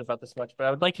haven't thought about this much, but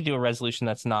I would like to do a resolution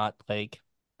that's not like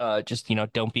just,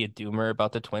 don't be a doomer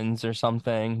about the Twins or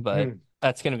something, but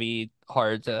that's gonna be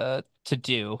hard to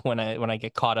do when I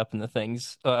get caught up in the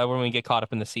things when we get caught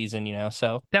up in the season,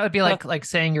 So That would be uh, like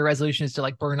saying your resolution is to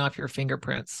like burn off your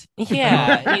fingerprints. Oh,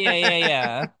 yeah, yeah, yeah,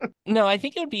 yeah. No, I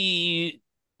think it would be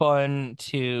fun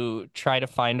to try to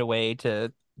find a way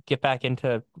to get back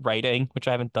into writing, which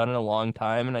I haven't done in a long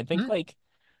time. And I think mhm. like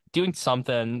doing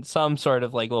something, some sort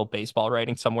of like little baseball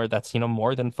writing somewhere that's,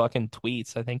 more than fucking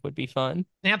tweets, I think would be fun.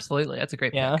 Absolutely. That's a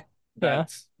great Yeah. pick. Yeah.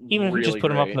 That's Even if we just really put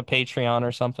them up on great. the Patreon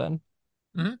or something.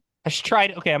 Mhm.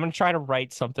 Okay, I'm gonna try to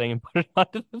write something and put it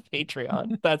onto the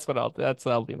Patreon.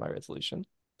 That'll be my resolution.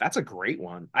 That's a great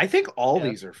one. I think all Yeah.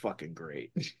 these are fucking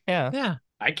great. Yeah. Yeah.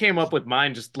 I came up with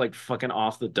mine just like fucking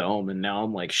off the dome, and now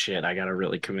I'm like, shit, I gotta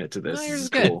really commit to No, this. This yours is is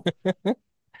good. cool.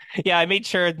 Yeah, I made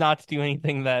sure not to do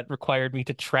anything that required me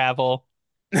to travel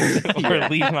or Yeah.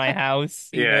 leave my house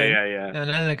Yeah, even. yeah, yeah. No,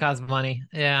 none of it costs money.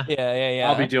 Yeah. Yeah, yeah,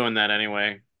 I'll be yeah. doing that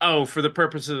anyway. Oh, for the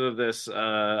purposes of this,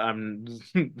 I'm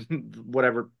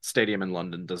whatever stadium in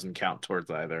London doesn't count towards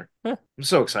either. Huh. I'm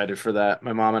so excited for that.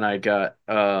 My mom and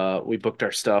I we booked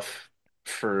our stuff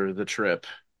for the trip.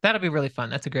 That'll be really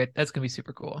fun. That's gonna be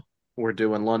super cool. We're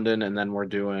doing London, and then we're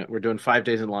doing 5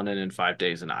 days in London and 5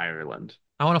 days in Ireland.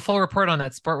 I want a full report on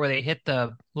that sport where they hit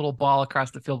the little ball across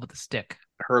the field with a stick.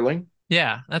 Hurling.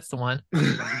 Yeah, that's the one.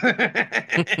 I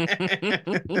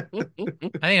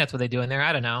think that's what they do in there.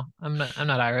 I don't know. I'm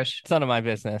not Irish. It's none of my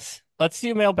business. Let's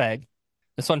do mailbag.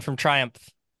 This one from Triumph.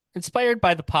 Inspired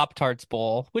by the Pop-Tarts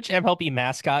Bowl, which MLB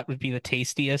mascot would be the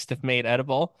tastiest if made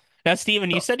edible? Now, Steven,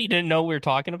 you said you didn't know what we were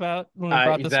talking about when we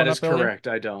brought this That one is up earlier. correct.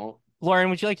 I don't. Lauren,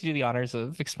 would you like to do the honors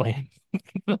of explaining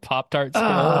the Pop-Tarts Bowl?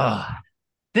 Oh,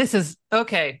 this is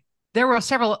okay. There were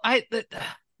several.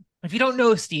 If you don't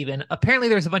know, Steven, apparently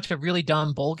there's a bunch of really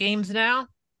dumb bowl games now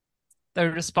that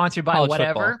are just sponsored by College football.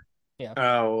 whatever. Yeah.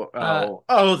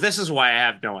 Oh, this is why I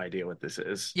have no idea what this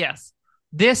is. Yes.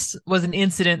 This was an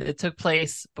incident that took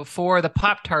place before the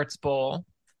Pop Tarts Bowl,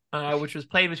 which was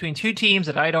played between two teams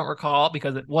that I don't recall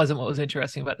because it wasn't what was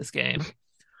interesting about this game.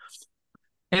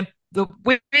 And the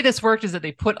way this worked is that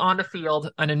they put on the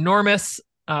field an enormous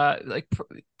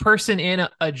person in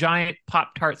a giant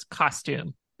Pop Tarts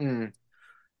costume. Mm.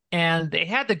 And they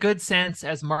had the good sense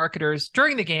as marketers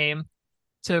during the game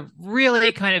to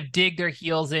really kind of dig their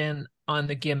heels in on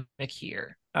the gimmick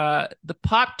here. The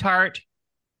Pop Tart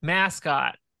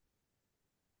mascot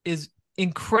is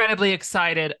incredibly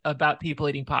excited about people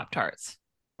eating Pop Tarts.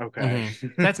 Okay.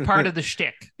 That's part of the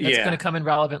shtick. That's Yeah. going to come in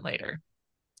relevant later.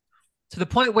 To the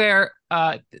point where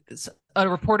a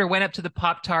reporter went up to the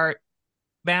Pop Tart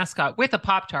mascot with a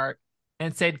Pop Tart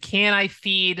and said, "Can I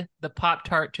feed the Pop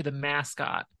Tart to the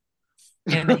mascot?"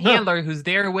 And the handler who's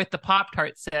there with the Pop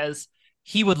Tart says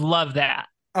he would love that.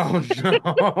 Oh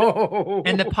no.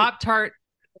 And the Pop Tart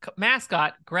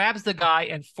mascot grabs the guy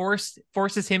and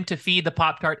forces him to feed the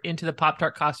Pop Tart into the Pop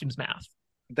Tart costume's mouth.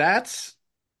 That's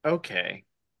okay.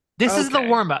 This is the Okay.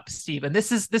 warm up, Steven.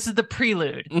 This is the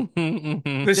prelude.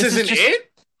 This isn't just- it?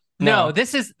 No,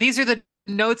 these are the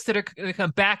notes that are going to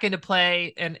come back into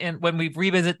play and when we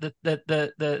revisit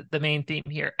the main theme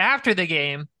here. After the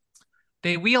game,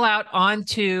 they wheel out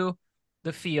onto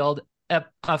the field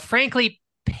a frankly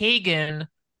pagan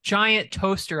giant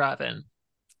toaster oven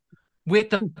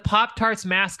with the Pop Tarts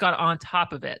mascot on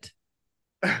top of it.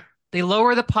 They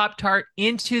lower the Pop Tart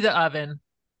into the oven.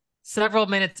 Several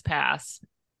minutes pass,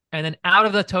 and then out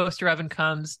of the toaster oven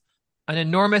comes an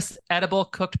enormous edible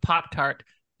cooked Pop Tart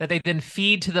that they then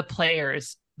feed to the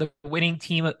players, the winning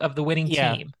team of the winning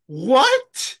team,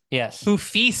 What? Yes. who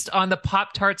feast on the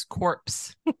Pop Tart's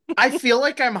corpse. I feel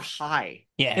like I'm high.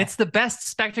 Yeah. It's the best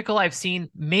spectacle I've seen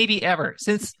maybe ever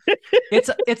since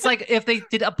it's like if they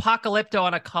did Apocalypto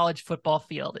on a college football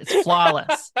field. It's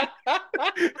flawless.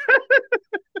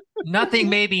 Nothing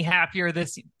made me happier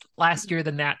this last year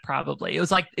than that, probably. It was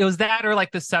that or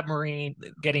like the submarine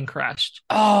getting crushed.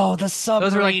 Oh, the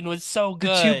submarine like was so The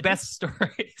good. two best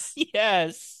stories.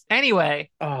 Yes.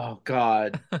 Anyway, Oh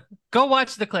God. go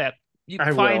watch the clip. You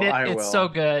I find will, it. I It's will. so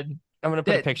good. I'm gonna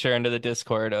put a That- picture into the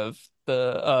Discord of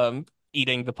the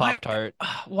eating the Pop Tart.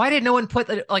 Why did no one put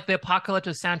the Apocalypto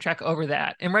soundtrack over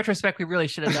that? In retrospect, we really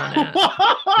should have done that.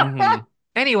 Mhm.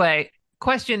 Anyway,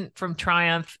 question from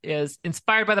Triumph is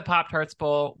inspired by the Pop Tarts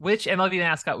Bowl. Which MLB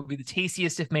mascot would be the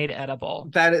tastiest if made edible?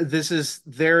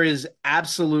 There is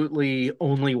absolutely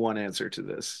only one answer to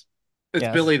this. It's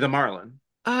Yes. Billy the Marlin.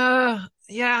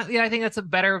 Yeah. I think that's a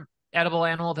better edible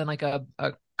animal than like a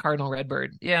cardinal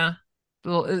redbird. Yeah.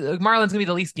 Well, Marlin's gonna be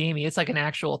the least gamey. It's like an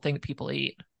actual thing that people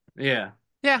eat. Yeah.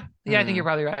 Yeah. I think you're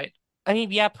probably right. I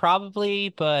mean, yeah, probably,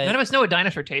 but None of us know what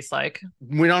dinosaur tastes like.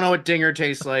 We don't know what Dinger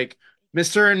tastes like.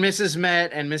 Mr. and Mrs.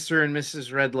 Met and Mr. and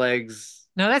Mrs. Redlegs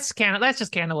No, that's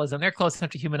just cannibalism. They're close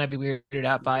enough to human, I'd be weirded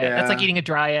out by it. That's like Yeah. eating a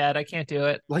dryad. I can't do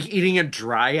it. Like eating a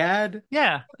dryad?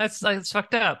 Yeah, that's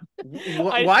fucked up.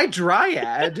 I Why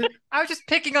dryad? I was just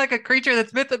picking like a creature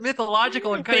that's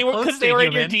mythological and kind they of were close because to they a were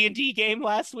in your human. D&D game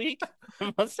last week.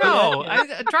 It must be that. No,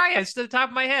 Yeah. dryads to the top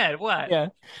of my head. What? Yeah.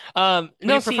 Would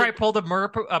No, you prefer see, I pulled a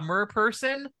mer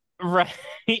person? right.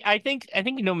 I think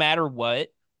no matter what,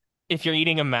 if you're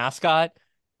eating a mascot,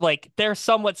 like they're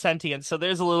somewhat sentient, so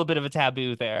there's a little bit of a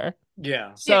taboo there.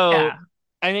 Yeah. So Yeah,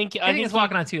 I think I anything think that's you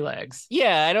walking on two legs.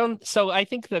 yeah, I don't so I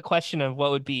think the question of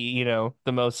what would be,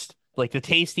 the most like the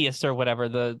tastiest or whatever,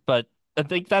 but I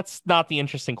think that's not the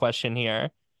interesting question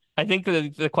here. I think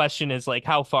the question is like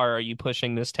how far are you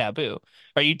pushing this taboo?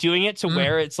 Are you doing it to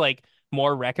where Mm. it's like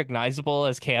more recognizable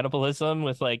as cannibalism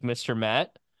with like Mr.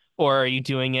 Met? Or are you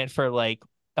doing it for like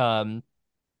um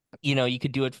you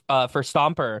could do it for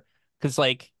Stomper because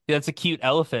like that's a cute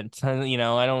elephant. I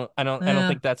don't Eh.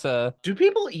 think that's a Do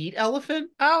people eat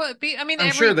elephant? I mean,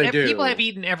 I'm sure they people have do.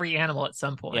 eaten every animal at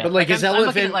some yeah. But point. like, Like is I'm looking at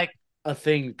elephant like a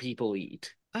thing people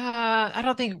eat? I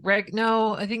don't think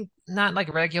no, I think not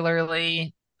like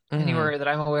regularly Hmm. anywhere that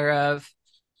I'm aware of.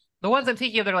 The ones I'm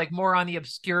thinking of, they're like more on the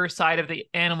obscure side of the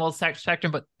animal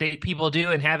spectrum, but people do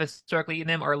and have historically eaten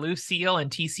them are loose seal and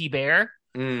TC bear.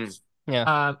 Mm.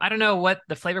 Yeah. I don't know what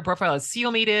the flavor profile of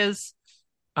seal meat is.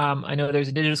 I know there's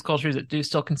indigenous cultures that do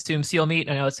still consume seal meat.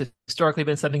 I know it's historically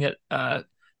been something that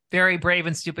very brave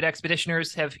and stupid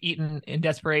expeditioners have eaten in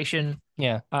desperation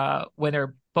Yeah. when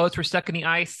their boats were stuck in the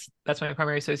ice. That's my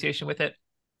primary association with it.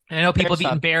 And I know people have Bear's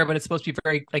eaten not. bear, but it's supposed to be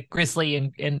very like grisly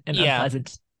and Yeah.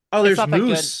 unpleasant. Oh, It's there's not that good.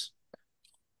 moose.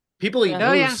 People eat Yeah.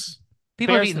 Oh yeah, moose.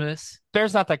 people have Bear's eaten moose.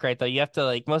 bear's not that great though. You have to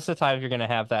like most of the time if you're gonna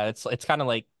have that, it's kind of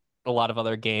like a lot of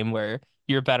other game where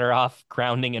you're better off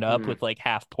grounding it up Mm. with like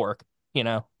half pork, you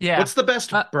know? Yeah. What's the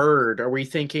best Uh, bird? Are we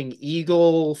thinking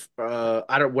eagle?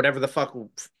 I don't, whatever the fuck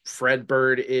Fred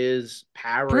bird is,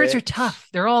 Birds are parrot. tough.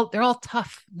 They're all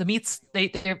tough. The meats they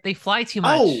fly too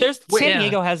Oh, much. There's San wait, Yeah.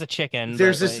 Diego has a chicken,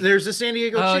 there's but this. like There's a San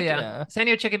Diego Oh yeah. chicken. yeah. San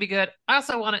Diego chicken be good. I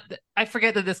also want it. I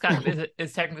forget that this guy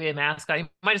is technically a mascot. He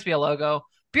might just be a logo.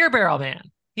 Beer Barrel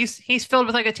Man. He's filled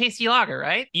with like a tasty lager,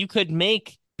 right? You could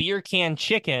make beer can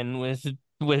chicken with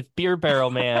Beer Barrel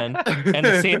Man and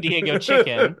the San Diego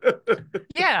chicken.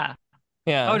 Yeah.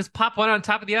 Oh, Yeah. just pop one on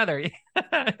top of the other. In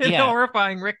Yeah.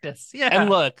 horrifying rictus. And Yeah.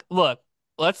 look,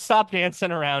 let's stop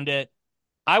dancing around it.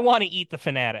 I want to eat the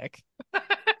fanatic.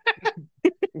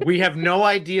 We have no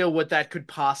idea what that could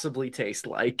possibly taste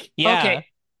like. Yeah. Okay.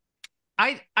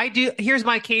 I do. Here's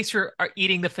my case for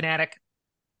eating the fanatic.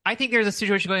 I think there's a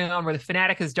situation going on where the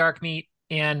fanatic is dark meat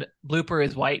and blooper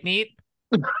is white meat.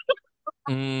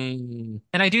 Mm.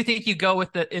 And I do think you go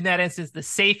with in that instance, the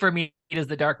safer meat is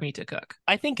the dark meat to cook.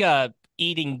 I think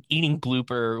eating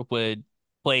blooper would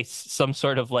place some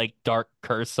sort of like dark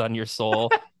curse on your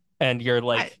soul and your I,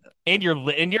 like and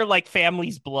your like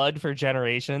family's blood for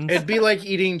generations. It'd be like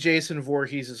eating Jason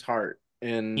Voorhees' heart. I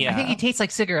And think he Yeah. tastes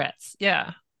like cigarettes.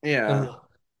 Yeah. yeah, Ugh.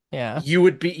 Yeah.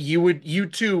 you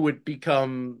too would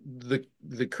become the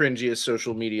cringiest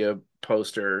social media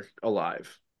poster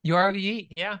alive. You are what you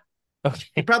eat. Yeah. It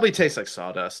Okay. probably tastes like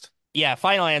sawdust. Yeah,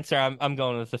 final answer. I'm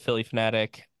going with the Philly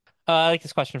Fanatic. I like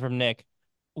this question from Nick.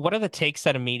 What are the takes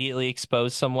that immediately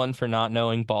expose someone for not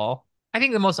knowing ball? I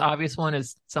think the most obvious one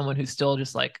is someone who still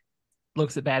just like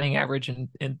looks at batting average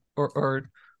and or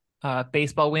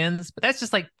baseball wins. But that's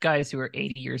just like guys who are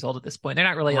 80 years old at this point. They're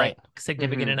not really like Right.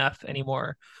 significant Hmm. enough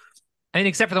anymore. I mean,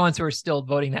 except for the ones who are still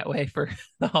voting that way for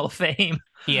the Hall of Fame.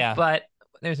 Yeah. But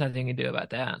there's nothing you can do about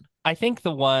that. I think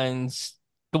the one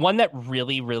that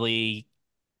really, really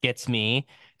gets me,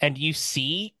 and you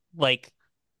see like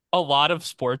a lot of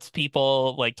sports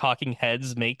people, like talking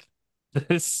heads, make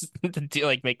this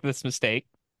like make this mistake.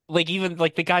 Like even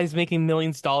like the guys making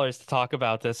millions of dollars to talk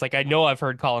about this. Like I know I've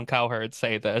heard Colin Cowherd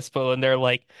say this, but when they're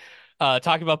like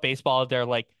talking about baseball, they're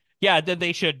like, yeah, then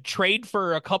they should trade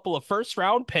for a couple of first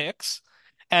round picks.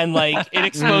 And like it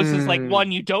exposes like Mm.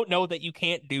 one, you don't know that you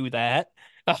can't do that.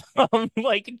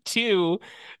 Like two,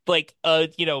 like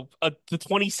the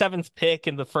 27th pick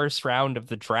in the first round of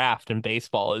the draft in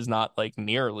baseball is not like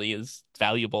nearly as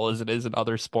valuable as it is in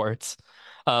other sports.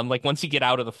 Like once you get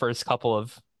out of the first couple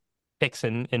of picks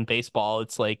in baseball,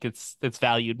 it's like it's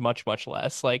valued much, much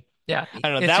less. Like Yeah, I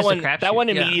don't know, it's that just a one that crapshoot. one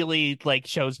Yeah, immediately like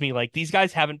shows me like these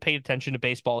guys haven't paid attention to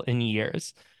baseball in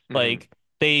years. Mhm. Like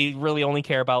they really only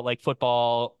care about like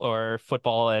football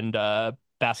and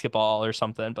basketball or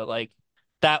something, but like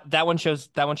that one shows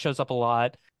up a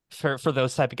lot for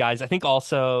those type of guys. I think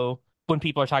also when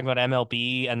people are talking about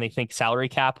MLB and they think salary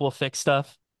cap will fix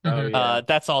stuff, Oh Hmm. yeah.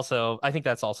 That's also, I think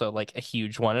that's also like a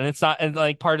huge one. And it's not, and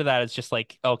like part of that is just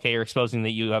like, okay, you're exposing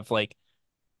that you have like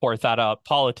or thought out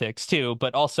politics too,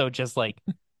 but also just like,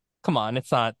 come on,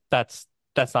 it's not, that's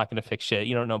not going to fix shit.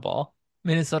 You don't know ball.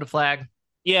 Minnesota flag.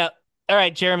 Yeah. All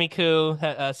right. Jeremy Koo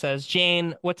says,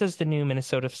 Jane, what does the new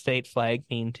Minnesota state flag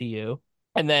mean to you?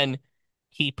 And then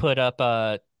he put up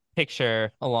a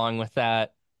picture along with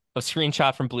that, a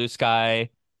screenshot from Blue Sky,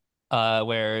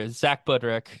 where Zach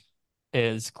Budrick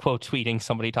is quote tweeting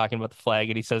somebody talking about the flag,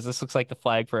 and he says, "This looks like the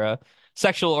flag for a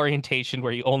sexual orientation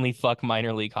where you only fuck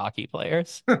minor league hockey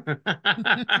players." Yeah,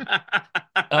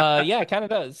 it kind of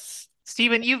does.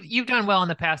 Stephen, you've done well in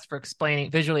the past for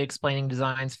visually explaining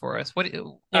designs for us.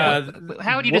 Yeah.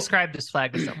 How would you what describe this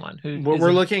flag to someone who what we're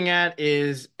isn't? looking at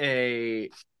is I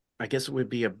guess it would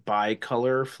be a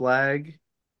bicolor flag.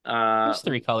 Uh, There's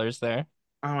three colors there.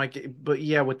 oh, but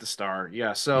yeah, with the star.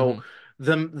 Yeah. So Hmm.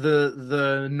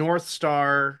 the North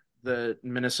Star, the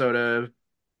Minnesota,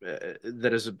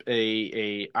 that is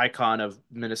a icon of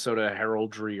Minnesota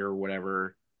heraldry or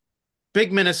whatever.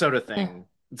 Big Minnesota thing.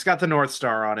 It's got the North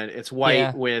Star on it. It's white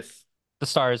Yeah, with the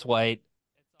star is white.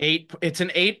 eight. It's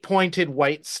an eight-pointed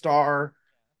white star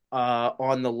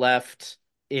on the left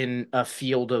in a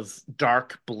field of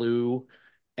dark blue,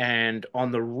 and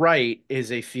on the right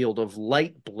is a field of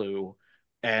light blue.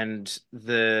 And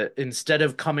the instead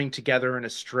of coming together in a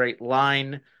straight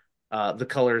line, the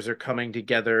colors are coming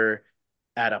together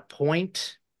at a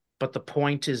point, but the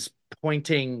point is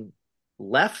pointing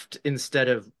left instead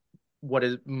of what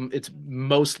is it's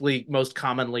most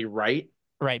commonly right.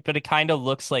 Right, but it kind of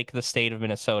looks like the state of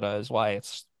Minnesota is why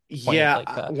it's pointed Yeah,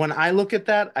 like that. when I look at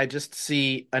that, I just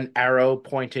see an arrow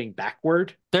pointing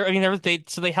backward. There, I mean, there was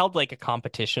they held like a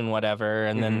competition, whatever,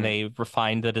 and then Hmm. they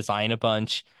refined the design a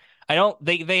bunch. I don't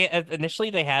they initially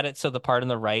they had it so the part on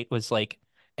the right was like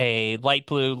a light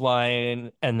blue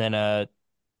line and then a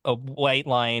white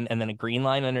line and then a green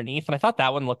line underneath, and I thought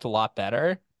that one looked a lot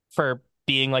better for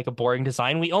being like a boring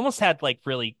design. We almost had like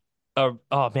really, oh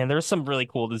man, there was some really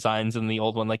cool designs in the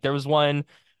old one. Like there was one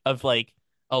of like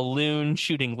a loon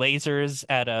shooting lasers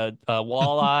at a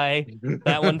walleye.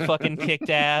 That one fucking kicked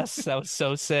ass. That was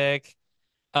so sick.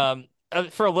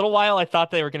 For a little while, I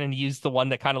thought they were going to use the one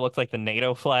that kind of looked like the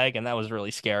NATO flag, and that was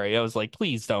really scary. I was like,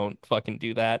 please don't fucking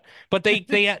do that. But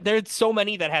there's so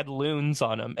many that had loons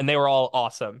on them, and they were all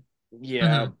awesome.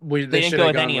 Yeah, Mhm. they They didn't should go have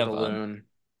with gone any with a of them. loon.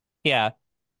 Yeah.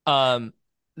 Um,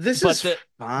 This but is this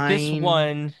fine.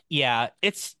 one, yeah,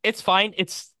 it's fine.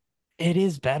 It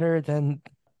is better than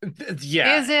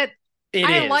Yeah, Is it? it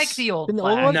I like is. the old the old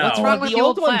flag. one. What's No. wrong Well, with the the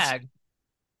old old one's flag?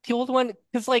 the old one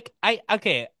because like I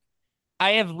okay.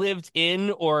 I have lived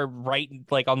in or right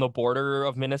like on the border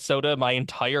of Minnesota my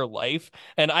entire life,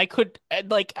 and I could and,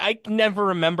 like I never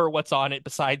remember what's on it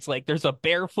besides like there's a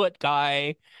barefoot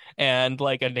guy and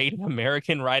like a Native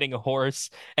American riding a horse,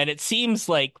 and it seems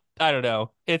like I don't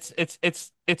know. It's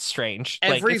strange.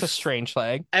 Like Every it's a f- strange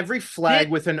flag. every flag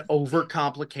Did with an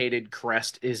overcomplicated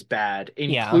crest is bad,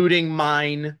 Yeah, including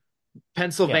mine. yeah.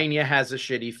 Pennsylvania has a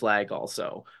shitty flag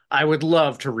also. I would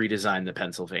love to redesign the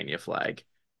Pennsylvania flag.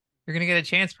 You're gonna get a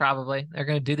chance probably. They're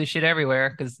gonna do this shit everywhere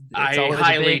because it's I always a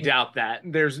highly big. doubt that.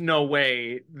 There's no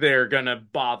way they're gonna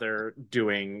bother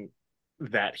doing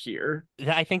that here.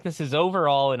 I think this is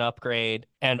overall an upgrade,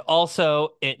 and also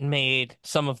it made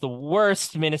some of the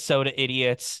worst Minnesota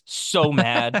idiots so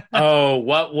mad.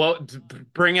 Oh,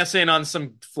 bring us in on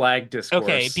some flag Okay,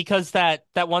 discourse. because that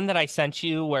one that I sent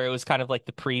you where it was kind of like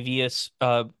the previous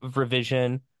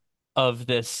revision of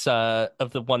this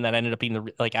of the one that ended up being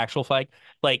the like actual flag.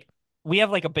 Like we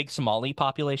have like a big Somali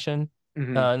population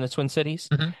Hmm. in the Twin Cities.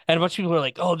 Mhm. And a bunch of people were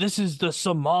like, "Oh, this is the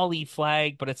Somali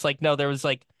flag," but it's like no, there was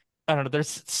like I don't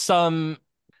know,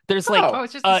 there's like Oh,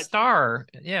 it's just a star.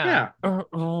 Yeah, Yeah.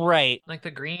 right. like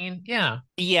the green. Yeah.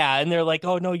 Yeah, and they're like,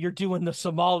 "Oh no, you're doing the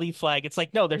Somali flag." It's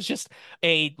like, no, there's just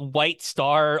a white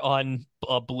star on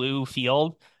a blue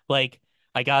field. Like,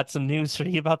 I got some news for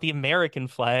you about the American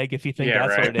flag, if you think Yeah,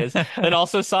 that's what right. it is. And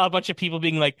also saw a bunch of people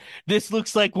being like, "This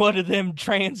looks like one of them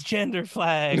transgender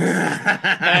flags,"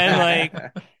 and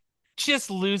like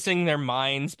just losing their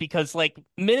minds because like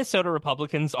Minnesota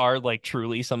Republicans are like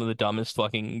truly some of the dumbest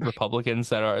fucking Republicans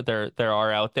there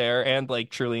are out there and like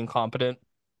truly incompetent.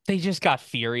 They just got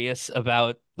furious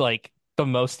about like the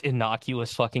most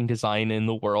innocuous fucking design in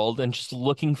the world and just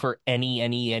looking for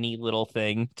any little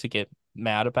thing to get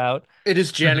mad about. It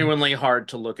is Mhm. genuinely hard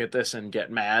to look at this and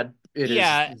get mad.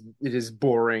 Yeah, It is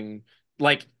boring.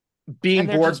 Like being and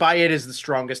they're bored just by it is the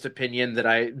strongest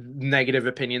negative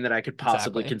opinion that I could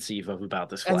possibly exactly. conceive of about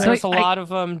this And So flag. there's a I lot of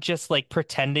them just like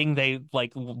pretending they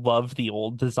like love the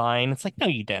old design. It's like, no,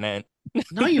 you didn't.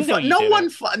 No, you No, you no one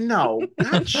didn't. no.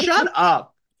 God, shut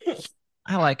up.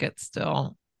 I like it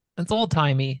still. It's old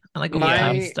timey. I like old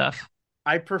timey My stuff.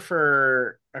 I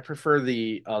prefer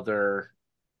the other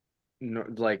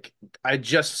like I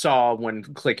just saw when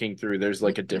clicking through there's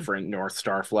like a different North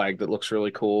Star flag that looks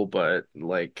really cool, but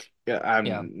like yeah,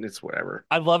 Yeah. it's whatever.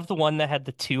 I love the one that had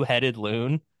the two-headed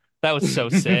loon. That was so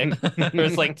sick. It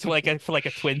was like like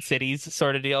a Twin Cities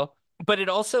sort of deal. But it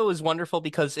also was wonderful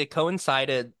because it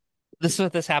coincided.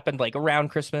 This happened like around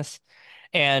Christmas,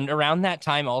 and around that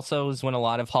time also was when a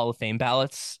lot of Hall of Fame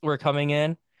ballots were coming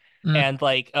in. Mm, And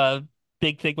like a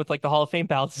big thing with like the Hall of Fame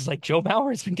ballots is like Joe Mauer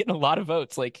has been getting a lot of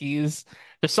votes. Like there's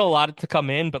still a lot to come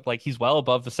in, but like he's well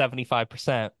above the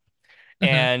 75%. hmm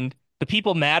And the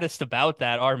people maddest about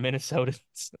that are Minnesotans,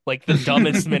 like the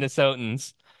dumbest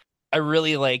Minnesotans. I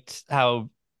really liked how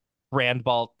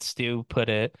Randbalt Stu put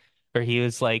it, where he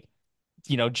was like,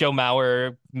 Joe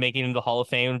Mauer making him the Hall of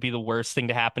Fame would be the worst thing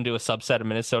to happen to a subset of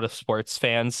Minnesota sports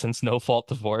fans since no fault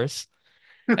divorce.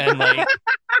 And like,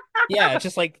 yeah,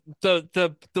 just like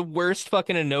the worst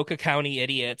fucking Anoka County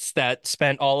idiots that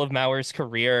spent all of Mauer's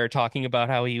career talking about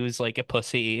how he was like a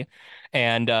pussy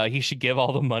and he should give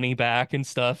all the money back and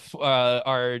stuff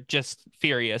are just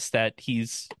furious that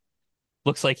he's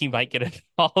looks like he might get a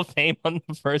Hall of Fame on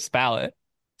the first ballot.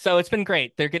 So it's been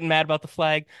great. They're getting mad about the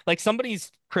flag. Like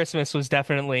somebody's Christmas was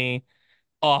definitely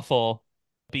awful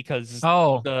because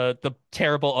Oh, the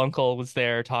terrible uncle was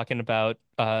there talking about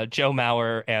Joe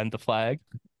Mauer and the flag.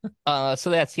 So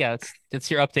that's yeah, it's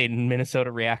your update in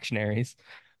Minnesota reactionaries.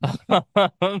 I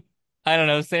don't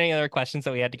know. Is there any other questions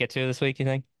that we had to get to this week, you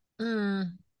think?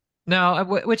 mm. No.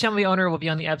 Which MLB owner will be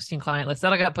on the Epstein client list?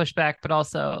 That got pushed back, but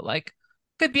also like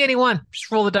could be anyone.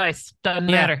 Just roll the dice. Doesn't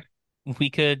Yeah, matter. we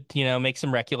could, make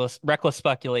some reckless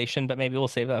speculation, but maybe we'll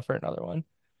save that for another one.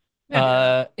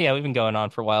 Yeah. Yeah, we've been going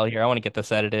on for a while here. I want to get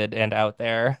this edited and out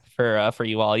there for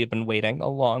you all. You've been waiting a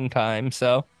long time.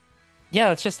 So, yeah,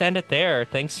 let's just end it there.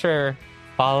 Thanks for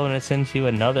following us into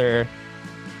another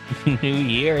new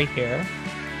year here.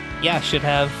 Yeah, should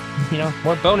have,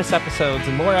 more bonus episodes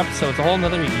and more episodes, a whole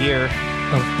nother year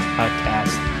of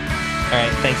podcast. All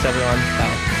right, thanks everyone.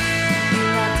 Bye. You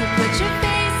want to put your